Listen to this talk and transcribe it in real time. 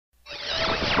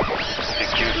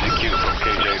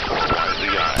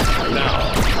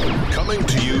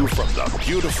from the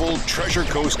beautiful Treasure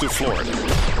Coast of Florida.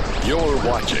 You're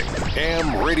watching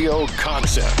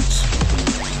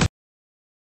HamRadioConcepts.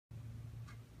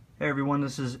 Hey everyone,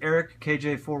 this is Eric,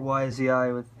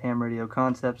 KJ4YZI with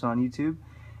HamRadioConcepts on YouTube,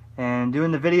 and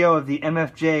doing the video of the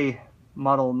MFJ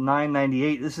model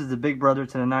 998. This is the big brother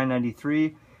to the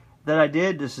 993 that I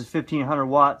did. This is 1500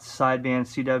 watts sideband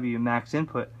CW max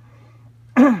input.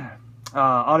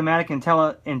 Automatic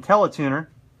Intellituner,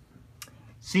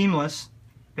 seamless.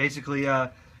 Basically,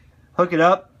 hook it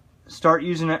up, start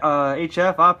using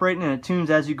HF operating, and it tunes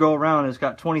as you go around. It's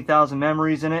got 20,000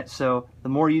 memories in it, so the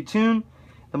more you tune,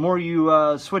 the more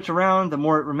you switch around, the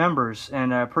more it remembers,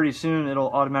 and pretty soon it'll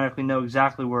automatically know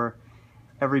exactly where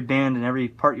every band and every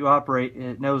part you operate.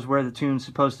 It knows where the tune's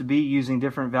supposed to be using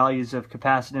different values of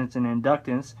capacitance and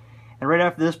inductance. And right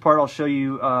after this part, I'll show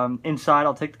you inside.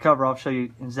 I'll take the cover off, show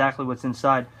you exactly what's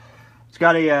inside. It's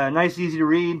got a nice, easy to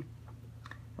read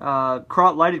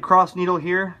lighted cross needle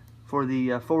here for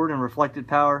the forward and reflected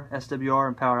power, SWR,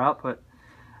 and power output.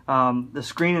 The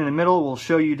screen in the middle will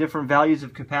show you different values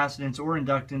of capacitance or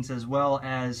inductance, as well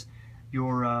as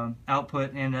your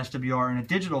output and SWR in a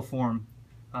digital form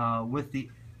with the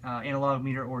analog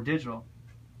meter or digital.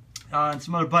 And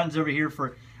some other buttons over here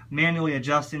for manually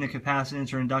adjusting the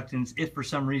capacitance or inductance. If for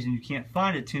some reason you can't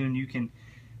find a tune, you can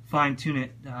fine tune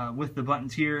it with the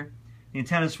buttons here. The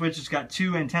antenna switch has got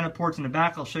two antenna ports in the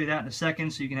back. I'll show you that in a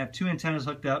second. So you can have two antennas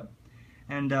hooked up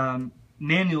and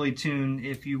manually tune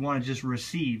if you want to just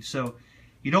receive. So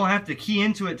you don't have to key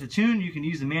into it to tune. You can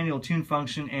use the manual tune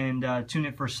function and tune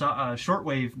it for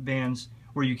shortwave bands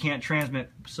where you can't transmit,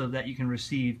 so that you can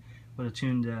receive with a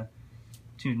tuned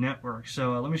network.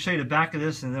 So let me show you the back of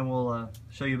this, and then we'll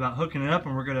show you about hooking it up.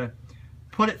 And we're going to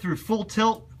put it through full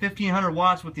tilt, 1500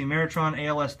 watts with the Ameritron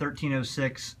ALS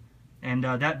 1306. And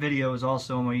that video is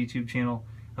also on my YouTube channel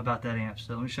about that amp.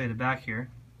 So let me show you the back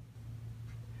here.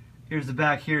 Here's the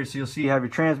back here. So you'll see you have your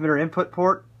transmitter input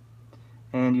port,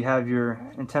 and you have your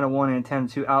antenna 1 and antenna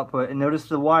 2 output. And notice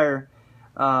the wire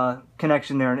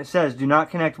connection there, and it says do not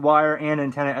connect wire and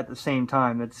antenna at the same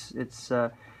time. It's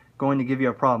going to give you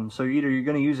a problem. So either you're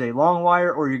going to use a long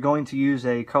wire, or you're going to use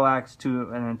a coax to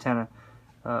an antenna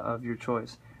of your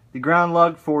choice. The ground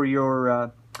lug for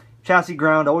your chassis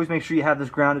ground, always make sure you have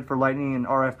this grounded for lightning and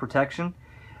RF protection.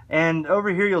 And over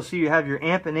here you'll see you have your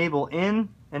amp enable in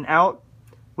and out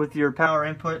with your power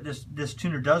input. This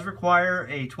tuner does require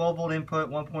a 12 volt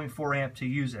input, 1.4 amp to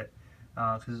use it,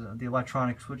 because of the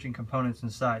electronic switching components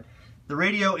inside. The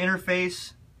radio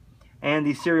interface and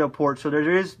the serial port. So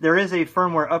there is a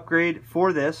firmware upgrade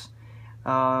for this.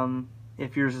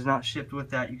 If yours is not shipped with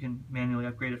that, you can manually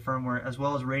upgrade a firmware, as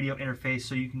well as radio interface,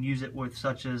 so you can use it with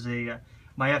such as a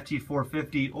my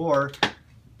FT450 or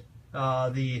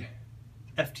the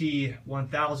FT1000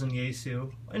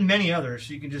 Yaesu, and many others.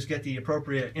 So you can just get the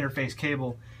appropriate interface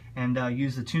cable and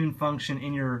use the tune function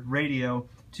in your radio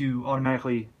to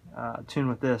automatically tune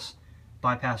with this,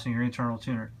 bypassing your internal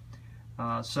tuner.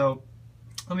 So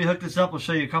let me hook this up. We'll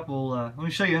show you a couple. Let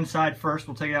me show you inside first.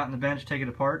 We'll take it out on the bench, take it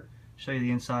apart, show you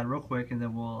the inside real quick, and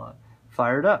then we'll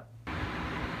fire it up.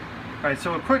 Alright,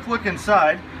 so a quick look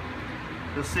inside.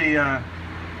 You'll see a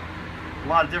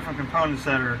lot of different components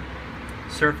that are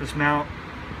surface mount,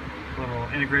 little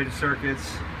integrated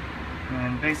circuits,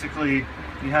 and basically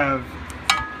you have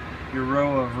your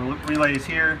row of relays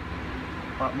here,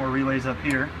 a lot more relays up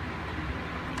here,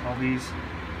 all these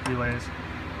relays.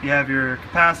 You have your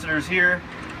capacitors here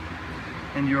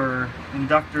and your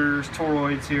inductors,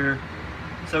 toroids here.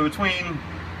 So between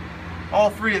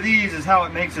all three of these is how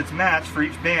it makes its match for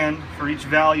each band, for each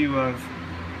value of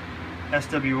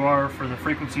SWR for the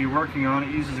frequency you're working on.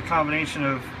 It uses a combination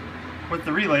of, with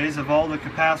the relays, of all the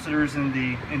capacitors and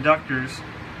the inductors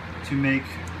to make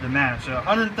the match.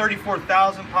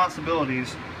 134,000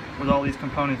 possibilities with all these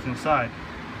components inside.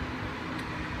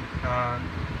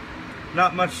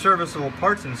 Not much serviceable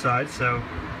parts inside, so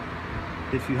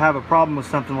if you have a problem with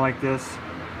something like this,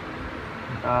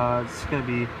 it's going to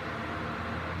be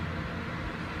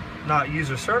not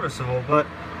user serviceable, but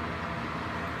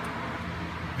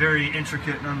very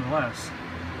intricate nonetheless.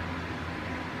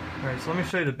 Alright, so let me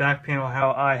show you the back panel,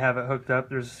 how I have it hooked up.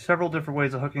 There's several different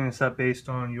ways of hooking this up based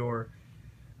on your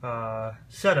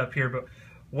setup here, but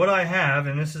what I have,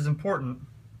 and this is important,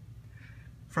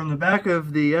 from the back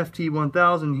of the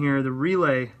FT1000 here, the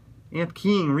relay, amp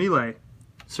keying relay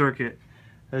circuit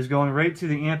is going right to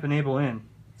the amp enable in.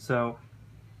 So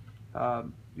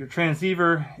your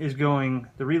transceiver is going,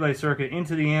 the relay circuit,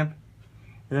 into the amp,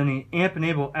 and then the amp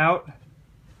enable out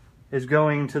is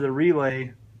going to the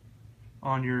relay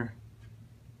on your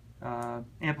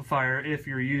amplifier if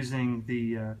you're using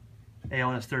the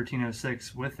ALS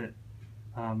 1306 with it.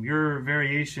 Your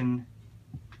variation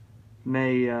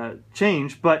may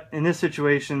change, but in this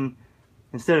situation,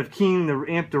 instead of keying the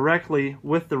amp directly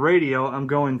with the radio, I'm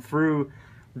going through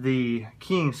the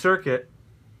keying circuit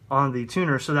on the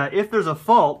tuner, so that if there's a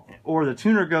fault or the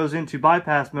tuner goes into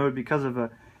bypass mode because of a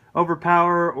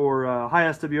overpower or a high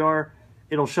SWR,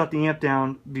 it'll shut the amp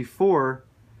down before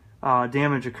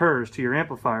damage occurs to your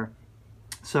amplifier.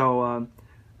 So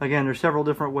again, there's several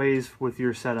different ways with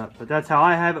your setup, but that's how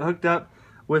I have it hooked up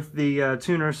with the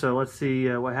tuner. So let's see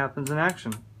what happens in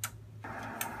action.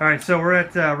 Alright, so we're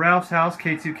at Ralph's house,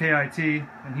 K2KIT,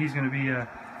 and he's going to be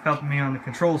helping me on the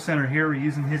control center here. We're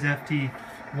using his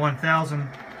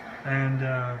FT1000 and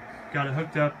got it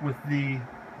hooked up with the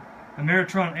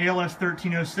Ameritron ALS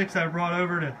 1306 I brought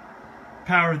over to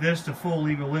power this to full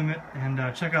legal limit. And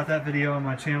check out that video on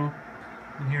my channel.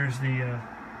 And here's the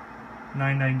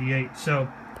 998. So,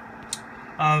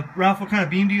 Ralph, what kind of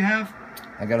beam do you have?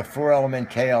 I got a 4-element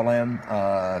KLM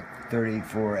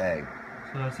 34A.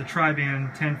 So that's a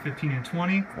tri-band 10, 15, and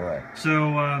 20. Correct.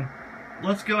 So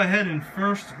let's go ahead and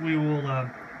first we will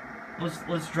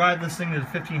let's drive this thing to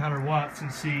 1500 watts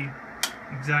and see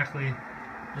exactly.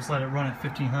 Just let it run at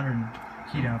 1500 and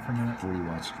key down for a minute. 40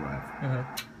 watts drive. Go ahead.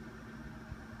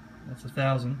 That's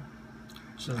 1000.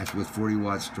 So that's with 40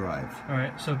 watts drive. All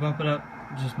right. So bump it up.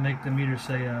 Just make the meter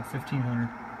say 1500.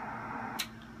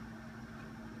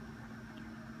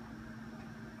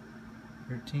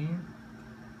 13.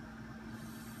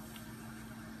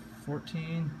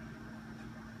 14.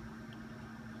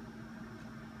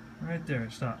 Right there,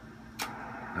 stop.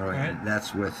 All right.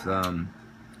 That's with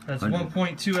that's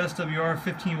 1.2 SWR,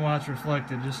 15 watts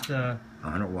reflected, just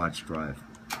 100 watts drive.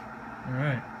 All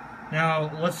right.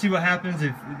 Now let's see what happens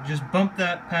if just bump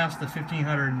that past the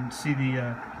 1500 and see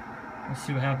the let's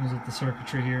see what happens with the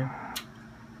circuitry here.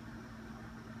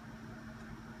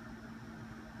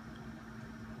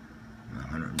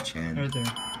 $110. Right there.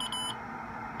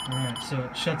 Alright, so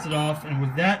it shuts it off, and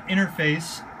with that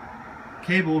interface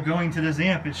cable going to this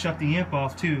amp, it shut the amp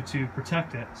off too to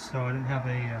protect it, so I didn't have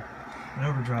an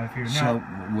overdrive here. So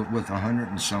now, with 100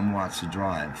 and some watts of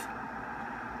drive,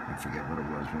 I forget what it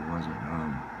was. What was it?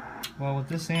 Well, with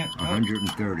this amp,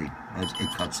 130. It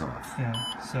cuts off. Yeah.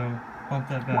 So bump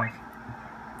that back.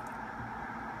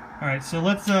 All right. So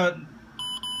let's. Oh,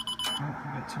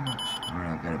 I got too much. All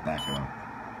right, I've got to back it up.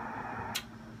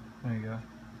 There you go.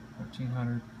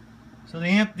 1400. So the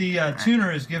amp, the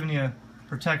tuner is giving you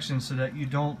protection so that you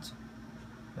don't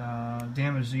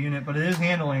damage the unit, but it is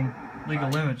handling legal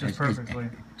limit just perfectly.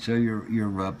 So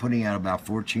you're putting out about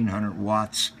 1400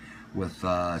 watts with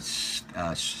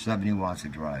 70 watts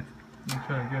of drive.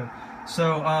 Okay, good.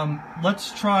 So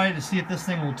let's try to see if this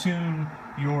thing will tune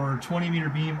your 20 meter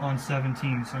beam on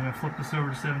 17. So I'm going to flip this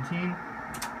over to 17.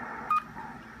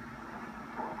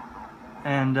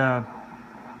 And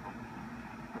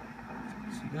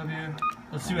CW.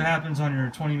 Let's see what happens on your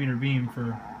 20 meter beam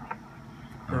for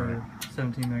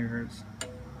 17 megahertz.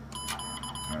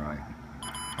 All right.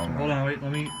 Hold on, wait.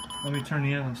 Let me turn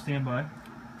the amp on standby.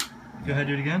 Go ahead,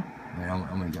 do it again. Wait, I'm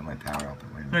going to get my power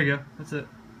output. There you go. That's it.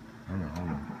 Hold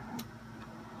on.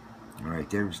 All right,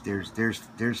 there's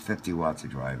 50 watts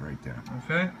of drive right there.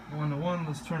 Okay, 1 to 1.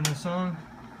 Let's turn this on.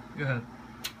 Go ahead.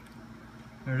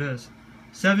 There it is.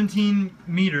 17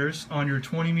 meters on your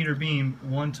 20 meter beam,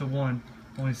 1 to 1.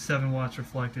 Only 7 watts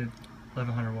reflected,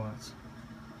 1100 watts.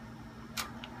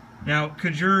 Now,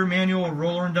 could your manual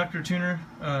roller inductor tuner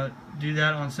do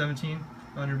that on 17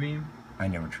 on your beam? I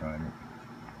never tried it.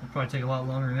 It'd probably take a lot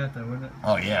longer than that, though, wouldn't it?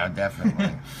 Oh yeah,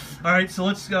 definitely. All right, so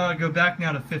let's go back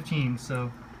now to 15. So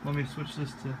let me switch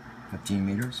this to 15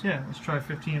 meters. Yeah, let's try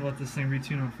 15 and let this thing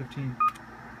retune on 15.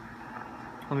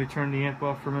 Let me turn the amp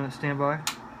off for a minute. Stand by.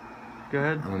 Go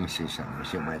ahead. Let me see something.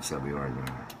 Let's see what my SWR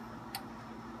doing.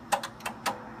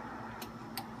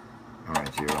 All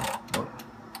right, 0. Oh.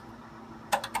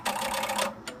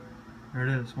 There it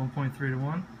is, 1.3 to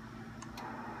 1.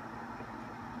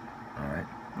 All right.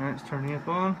 All right, let's turn the amp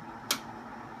on.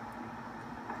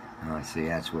 Oh, I see.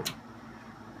 That's what.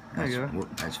 There you go.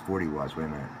 That's 40 watts. Wait a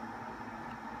minute.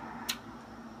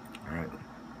 All right.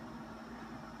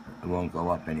 It won't go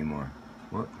up anymore.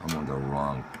 What? I'm on the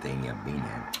wrong thing. You're being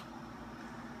in.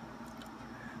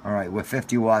 All right, with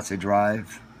 50 watts of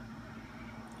drive,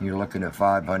 you're looking at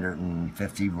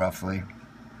 550 roughly.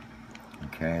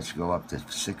 Okay, let's go up to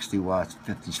 60 watts,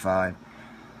 55,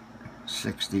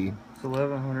 60. It's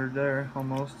 1100 there,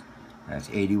 almost. That's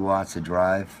 80 watts of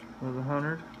drive.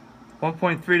 1100.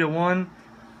 1.3 to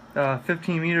 1,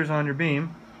 15 meters on your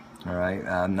beam. All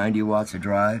right, 90 watts of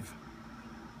drive.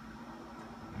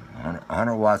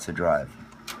 100 watts of drive.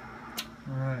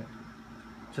 All right.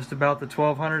 just about the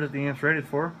 1200 that the amp's rated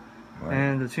for. Right.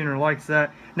 And the tuner likes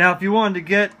that. Now, if you wanted to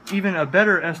get even a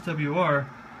better SWR,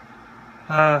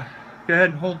 go ahead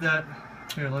and hold that.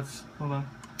 Here, hold on.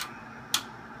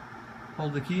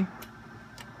 Hold the key.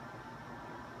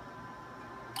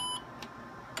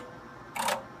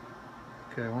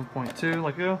 Okay, 1.2,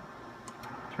 let go.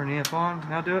 Turn the amp on,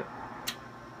 now do it.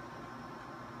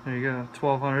 There you go,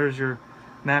 1200 is your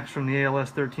max from the ALS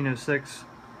 1306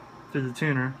 through the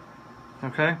tuner.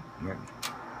 Okay? Right.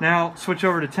 Now, switch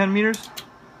over to 10 meters.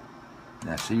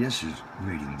 Now, see, this is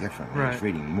reading differently. Right. It's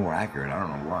reading more accurate. I don't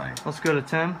know why. Let's go to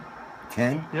 10.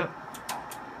 10? Yep.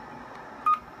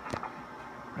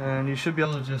 And you should be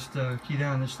able to just key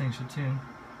down, this thing should tune.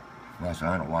 Well, so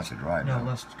I don't watch it drive. No, now.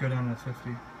 let's go down to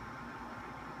 50.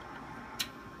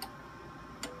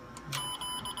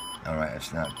 All right,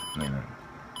 it's not. Wait a minute.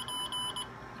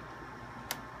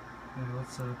 Okay,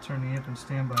 let's turn the amp in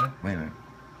standby. Wait a minute.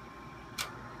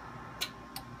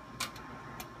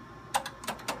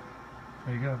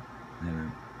 There you go. Wait a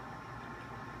minute.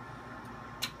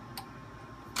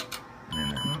 Wait a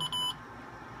minute.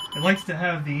 It likes to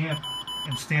have the amp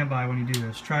in standby when you do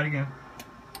this. Try it again.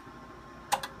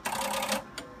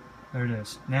 There it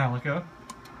is. Now let go.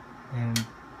 And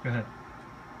go ahead.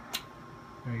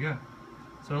 There you go.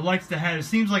 So it likes to have, it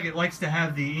seems like it likes to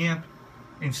have the amp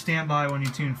in standby when you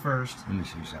tune first. Let me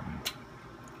see something.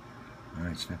 All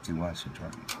right, it's 50 watts of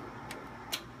drive.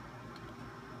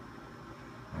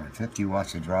 All right, 50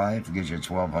 watts of drive gives you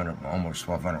 1200, almost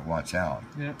 1200 watts out.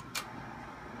 Yep.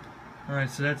 All right,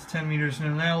 so that's 10 meters.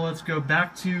 And now let's go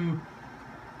back to,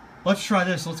 let's try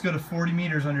this. Let's go to 40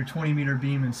 meters on your 20 meter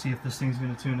beam and see if this thing's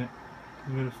going to tune it.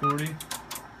 We'll go to 40.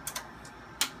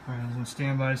 All right, it's in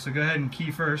standby. So go ahead and key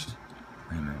first.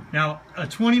 Amen. Now, a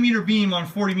 20 meter beam on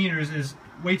 40 meters is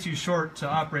way too short to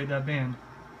operate that band.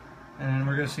 And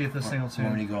we're going to see if this thing will tune.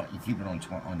 When you go, you keep it on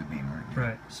the beam, right?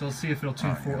 Right. So let's see if it'll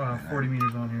tune Right, 40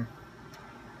 meters on here.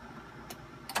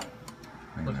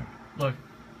 Look, Amen. look,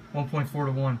 1.4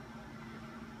 to 1.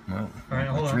 Well, All right,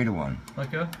 hold on. 3 to 1.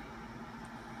 Let go.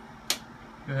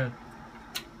 Go ahead.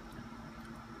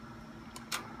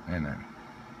 Amen.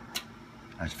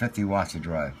 That's 50 watts of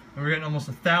drive. And we're getting almost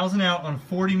 1,000 out on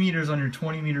 40 meters on your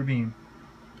 20 meter beam.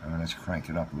 Let's crank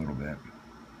it up a little bit.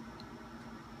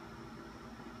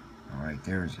 All right,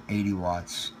 there's 80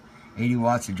 watts. 80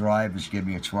 watts of drive is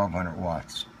giving you 1200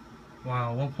 watts.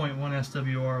 Wow, 1.1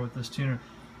 SWR with this tuner.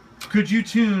 Could you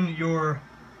tune your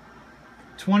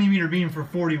 20 meter beam for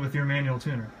 40 with your manual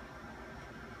tuner?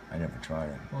 I never tried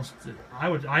it. Well,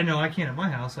 I know I can't at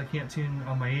my house. I can't tune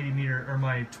on my 80 meter or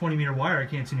my 20 meter wire. I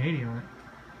can't tune 80 on it.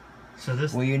 So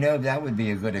this. Well, you know, that would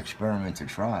be a good experiment to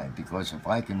try, because if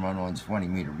I can run on 20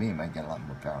 meter beam, I get a lot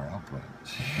more power output.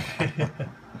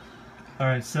 All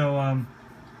right, so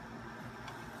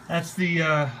that's the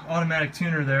automatic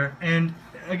tuner there. And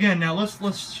again, now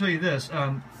let's show you this.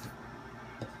 Go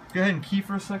ahead and key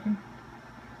for a second.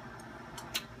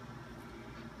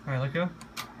 All right, let go.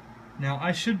 Now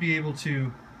I should be able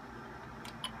to.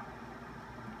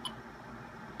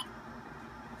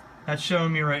 That's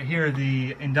showing me right here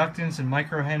the inductance and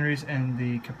microhenries and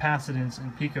the capacitance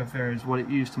and picofarads, what it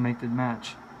used to make the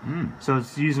match. So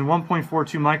it's using 1.42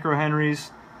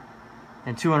 microhenries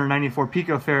and 294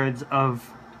 picofarads of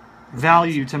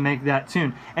value to make that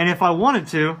tune. And if I wanted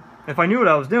to, if I knew what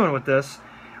I was doing with this,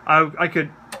 I could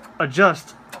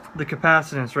adjust the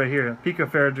capacitance right here.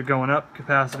 Picofarads are going up,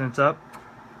 capacitance up.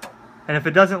 And if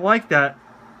it doesn't like that,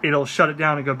 it'll shut it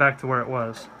down and go back to where it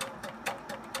was.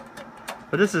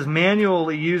 But this is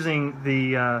manually using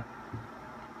the,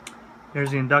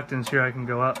 here's the inductance here, I can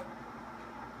go up.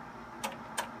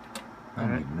 Oh,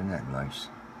 Alright. isn't that nice?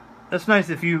 That's nice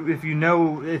if you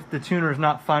know if the tuner is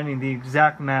not finding the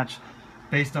exact match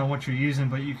based on what you're using,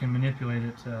 but you can manipulate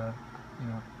it, you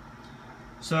know.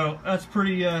 So that's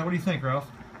pretty, what do you think,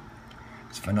 Ralph?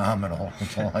 It's phenomenal.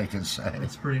 That's all I can say.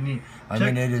 It's pretty neat. I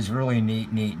mean, it is really neat.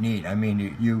 I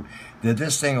mean,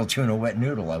 this thing will tune a wet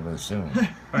noodle, I would assume. All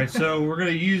right, so we're going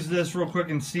to use this real quick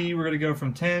and see. We're going to go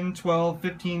from 10, 12,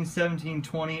 15, 17,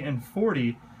 20, and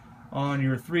 40 on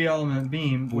your 3-element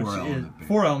beam,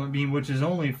 four-element beam, which is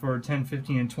only for 10,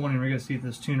 15, and 20. We're going to see if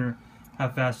this tuner, how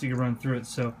fast you can run through it.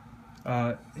 So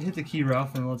hit the key,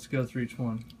 Ralph, and let's go through each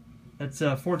one. That's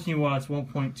 14 watts,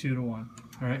 1.2 to 1.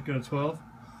 All right, go to 12.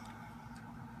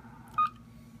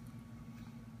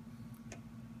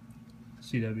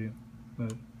 CW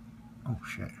mode. Oh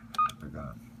shit! I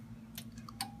forgot.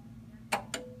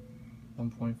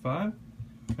 1.5.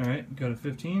 All right, go to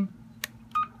 15.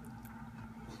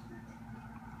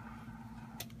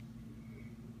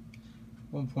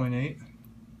 .8.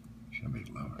 Should be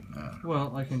lower than that.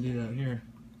 Well, I can do that here.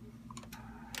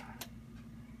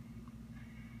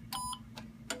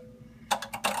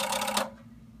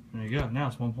 you go. Now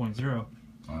it's 1.0.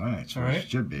 Alright, so All right. it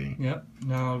should be. Yep.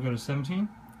 Now I'll go to 17.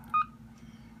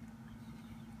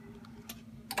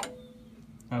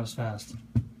 That was fast.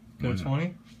 Go to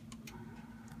 20.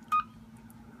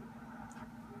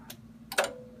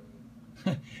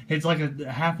 It's like a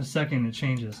half a second it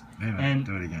changes. Wait a minute, And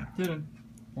do it again. did it.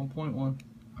 1.1. Alright.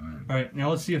 Alright, now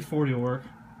let's see if 40 will work.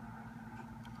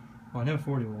 Well, I know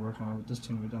 40 will work on it with this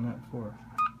tune. We've done that before.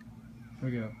 Here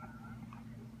we go.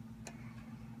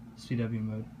 CW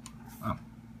mode. Oh.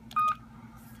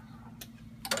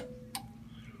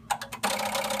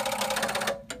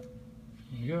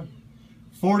 There you go.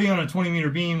 40 on a 20-meter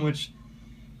beam, which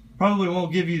probably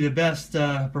won't give you the best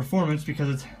performance because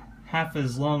it's half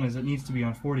as long as it needs to be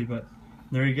on 40, but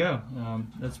there you go.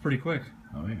 That's pretty quick.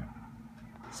 Oh, yeah.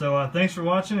 So thanks for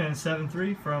watching, and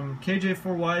 7.3 from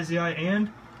KJ4YZI and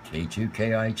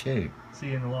K2KI2. see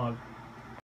you in the log.